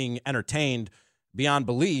all, being entertained beyond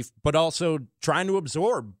belief, but also trying to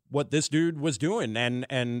absorb what this dude was doing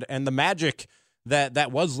and the magic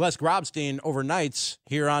that was Les Grobstein overnights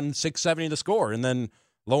here on 670 The Score. And then,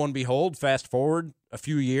 lo and behold, fast forward a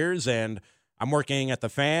few years, and I'm working at The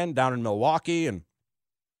Fan down in Milwaukee, and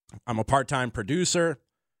I'm a part-time producer.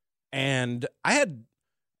 And I had,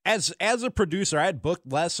 as a producer, I had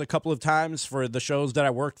booked Les a couple of times for the shows that I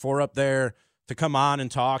worked for up there, to come on and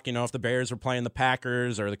talk, if the Bears are playing the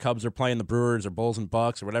Packers or the Cubs are playing the Brewers or Bulls and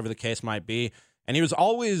Bucks or whatever the case might be. And he was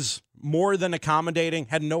always more than accommodating,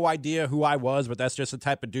 had no idea who I was, but that's just the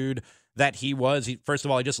type of dude that he was. First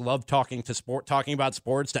of all, he just loved talking about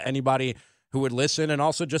sports to anybody who would listen, and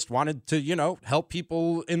also just wanted to, help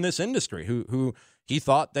people in this industry who he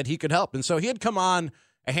thought that he could help. And so he had come on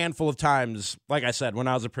a handful of times, like I said, when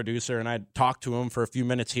I was a producer, and I'd talk to him for a few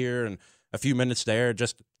minutes here and a few minutes there,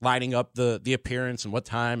 just lining up the appearance and what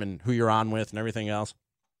time and who you're on with and everything else.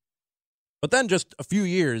 But then just a few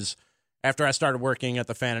years after I started working at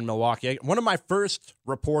the Fan in Milwaukee, one of my first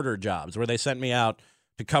reporter jobs where they sent me out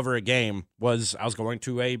to cover a game was I was going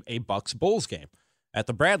to a Bucks-Bulls game at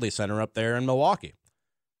the Bradley Center up there in Milwaukee.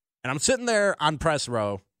 And I'm sitting there on press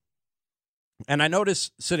row, and I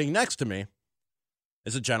notice sitting next to me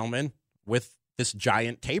is a gentleman with this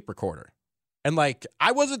giant tape recorder. And,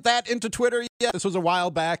 I wasn't that into Twitter yet. This was a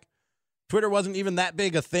while back. Twitter wasn't even that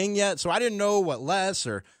big a thing yet, so I didn't know what Les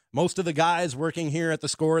or most of the guys working here at the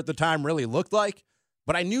Score at the time really looked like.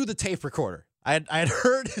 But I knew the tape recorder. I had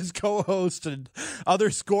heard his co-host and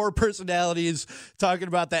other Score personalities talking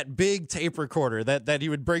about that big tape recorder that he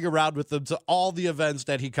would bring around with him to all the events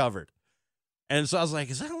that he covered. And so I was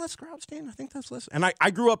like, is that Les Grobstein? I think that's Les. And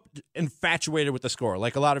I grew up infatuated with the Score,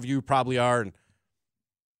 like a lot of you probably are. And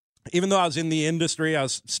even though I was in the industry, I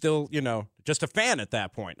was still, just a fan at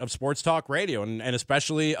that point of sports talk radio and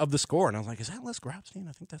especially of the Score. And I was like, is that Les Grobstein?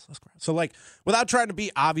 I think that's Les Grobstein. So, without trying to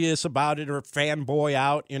be obvious about it or fanboy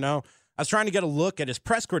out, I was trying to get a look at his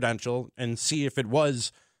press credential and see if it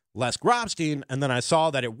was Les Grobstein. And then I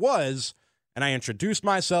saw that it was, and I introduced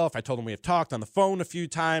myself. I told him we have talked on the phone a few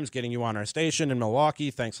times, getting you on our station in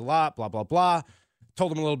Milwaukee. Thanks a lot, blah, blah, blah.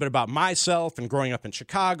 Told him a little bit about myself and growing up in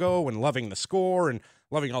Chicago and loving the Score and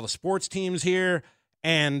loving all the sports teams here.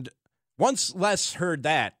 And once Les heard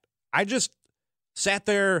that, I just sat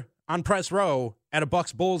there on press row at a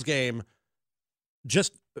Bucks-Bulls game,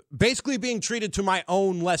 just basically being treated to my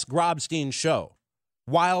own Les Grobstein show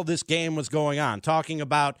while this game was going on, talking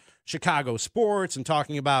about Chicago sports and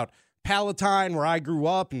talking about Palatine, where I grew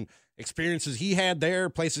up, and experiences he had there,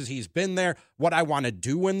 places he's been there, what I want to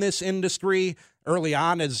do in this industry early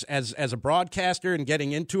on as a broadcaster and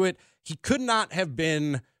getting into it. He could not have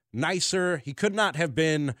been nicer. He could not have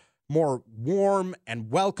been more warm and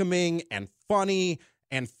welcoming and funny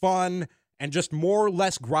and fun and just more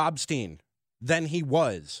Les Grobstein than he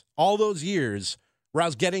was all those years where I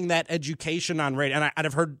was getting that education on radio. And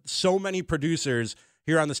I've heard so many producers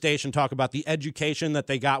here on the station talk about the education that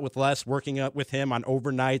they got with Les, working up with him on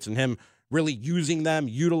overnights and him really using them,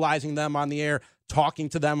 utilizing them on the air, talking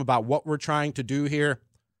to them about what we're trying to do here.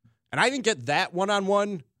 And I didn't get that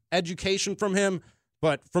one-on-one education from him,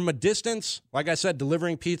 but from a distance, like I said,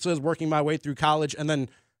 delivering pizzas, working my way through college, and then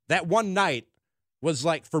that one night was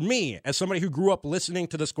for me, as somebody who grew up listening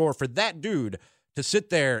to the Score, for that dude to sit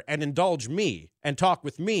there and indulge me and talk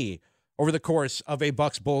with me over the course of a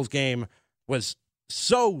Bucks-Bulls game was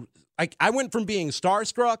so, I went from being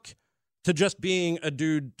starstruck to just being a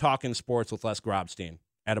dude talking sports with Les Grobstein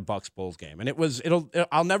at a Bucks-Bulls game. And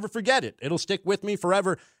I'll never forget it. It'll stick with me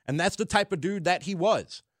forever. And that's the type of dude that he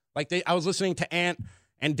was. I was listening to Ant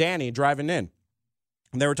and Danny driving in,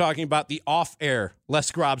 and they were talking about the off-air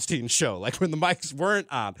Les Grobstein show, when the mics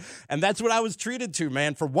weren't on. And that's what I was treated to,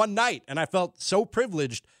 man, for one night. And I felt so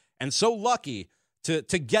privileged and so lucky to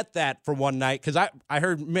get that for one night, because I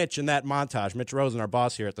heard Mitch in that montage, Mitch Rosen, our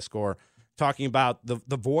boss here at the Score, talking about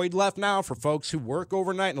the void left now for folks who work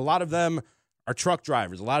overnight, and a lot of them are truck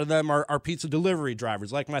drivers. A lot of them are pizza delivery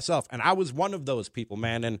drivers like myself, and I was one of those people,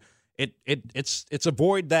 man, and it's a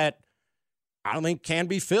void that I don't think can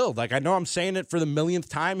be filled. I know I'm saying it for the millionth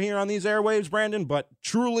time here on these airwaves, Brandon, but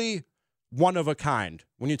truly one of a kind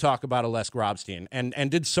when you talk about a Les Grobstein,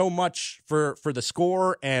 and did so much for the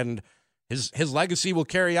Score, and his legacy will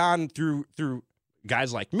carry on through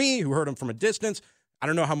guys like me who heard him from a distance. I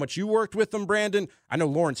don't know how much you worked with him, Brandon. I know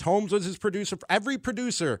Lawrence Holmes was his producer. Every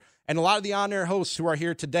producer and a lot of the on-air hosts who are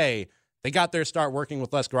here today, they got their start working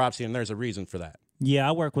with Les Grobstein, and there's a reason for that. Yeah,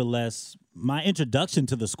 I work with Les. My introduction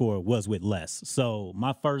to the Score was with Les. So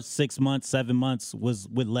my first 6 months, 7 months was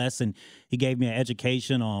with Les, and he gave me an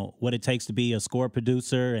education on what it takes to be a Score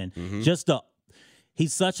producer, and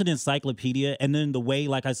he's such an encyclopedia. And then the way,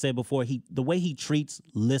 like I said before, the way he treats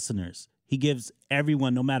listeners. He gives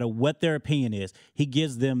everyone, no matter what their opinion is, he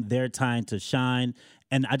gives them their time to shine.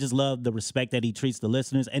 And I just love the respect that he treats the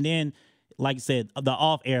listeners. And then, like I said, the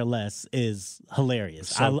off-air Les is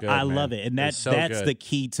hilarious. I love it. And that's the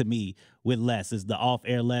key to me with Les, is the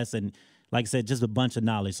off-air Les. And like I said, just a bunch of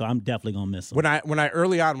knowledge. So I'm definitely gonna miss him. When I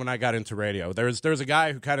early on when I got into radio, there was a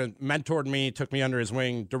guy who kind of mentored me, took me under his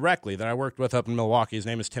wing directly that I worked with up in Milwaukee. His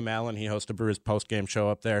name is Tim Allen. He hosts a Brewers post-game show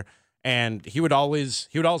up there, and he would always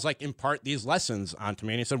like impart these lessons onto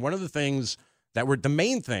me. And he said one of the things the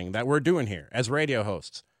main thing that we're doing here as radio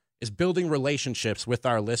hosts is building relationships with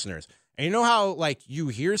our listeners. And you know how like you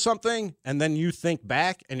hear something and then you think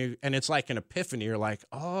back and it's like an epiphany. You're like,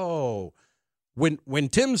 oh, when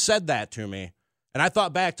Tim said that to me, and I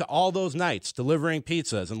thought back to all those nights delivering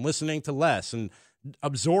pizzas and listening to Les and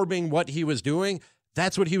absorbing what he was doing.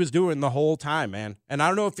 That's what he was doing the whole time, man. And I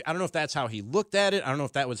don't know if that's how he looked at it. I don't know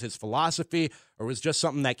if that was his philosophy or was just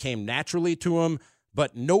something that came naturally to him.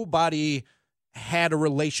 But nobody had a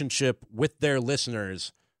relationship with their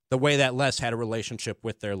listeners the way that Les had a relationship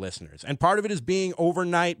with their listeners. And part of it is being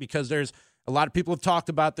overnight, because there's a lot of people have talked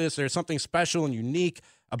about this. There's something special and unique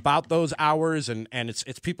about those hours, and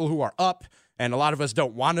it's people who are up, and a lot of us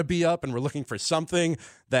don't want to be up, and we're looking for something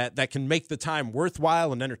that can make the time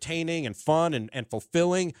worthwhile and entertaining and fun and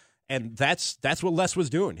fulfilling. And that's what Les was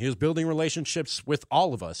doing. He was building relationships with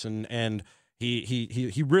all of us, and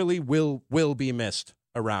he really will be missed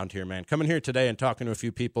around here, man. Coming here today and talking to a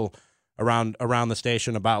few people around the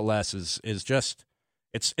station about Les is just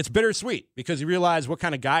it's bittersweet, because you realize what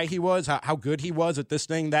kind of guy he was, how good he was at this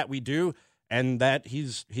thing that we do, and that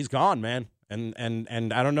he's gone, man.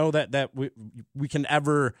 And I don't know that we can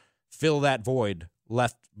ever fill that void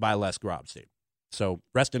left by Les Grobstein. So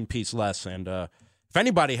rest in peace, Les. And if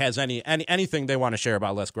anybody has anything they want to share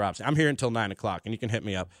about Les Grobstein, I'm here until 9 o'clock, and you can hit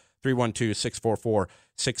me up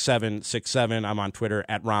 312-644-6767. I'm on Twitter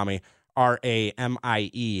at Rami,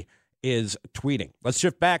 Ramie is tweeting. Let's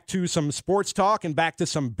shift back to some sports talk and back to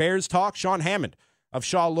some Bears talk. Sean Hammond of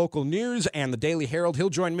Shaw Local News and the Daily Herald. He'll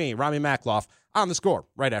join me, Rami Makloff, on The Score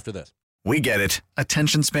right after this. We get it.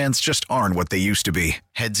 Attention spans just aren't what they used to be.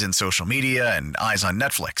 Heads in social media and eyes on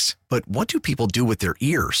Netflix. But what do people do with their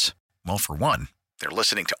ears? Well, for one, they're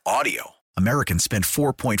listening to audio. Americans spend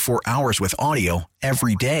 4.4 hours with audio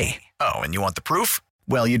every day. Oh, and you want the proof?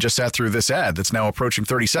 Well, you just sat through this ad that's now approaching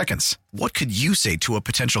 30 seconds. What could you say to a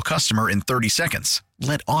potential customer in 30 seconds?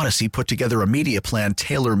 Let Odyssey put together a media plan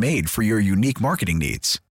tailor-made for your unique marketing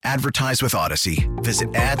needs. Advertise with Odyssey.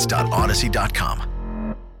 Visit ads.odyssey.com.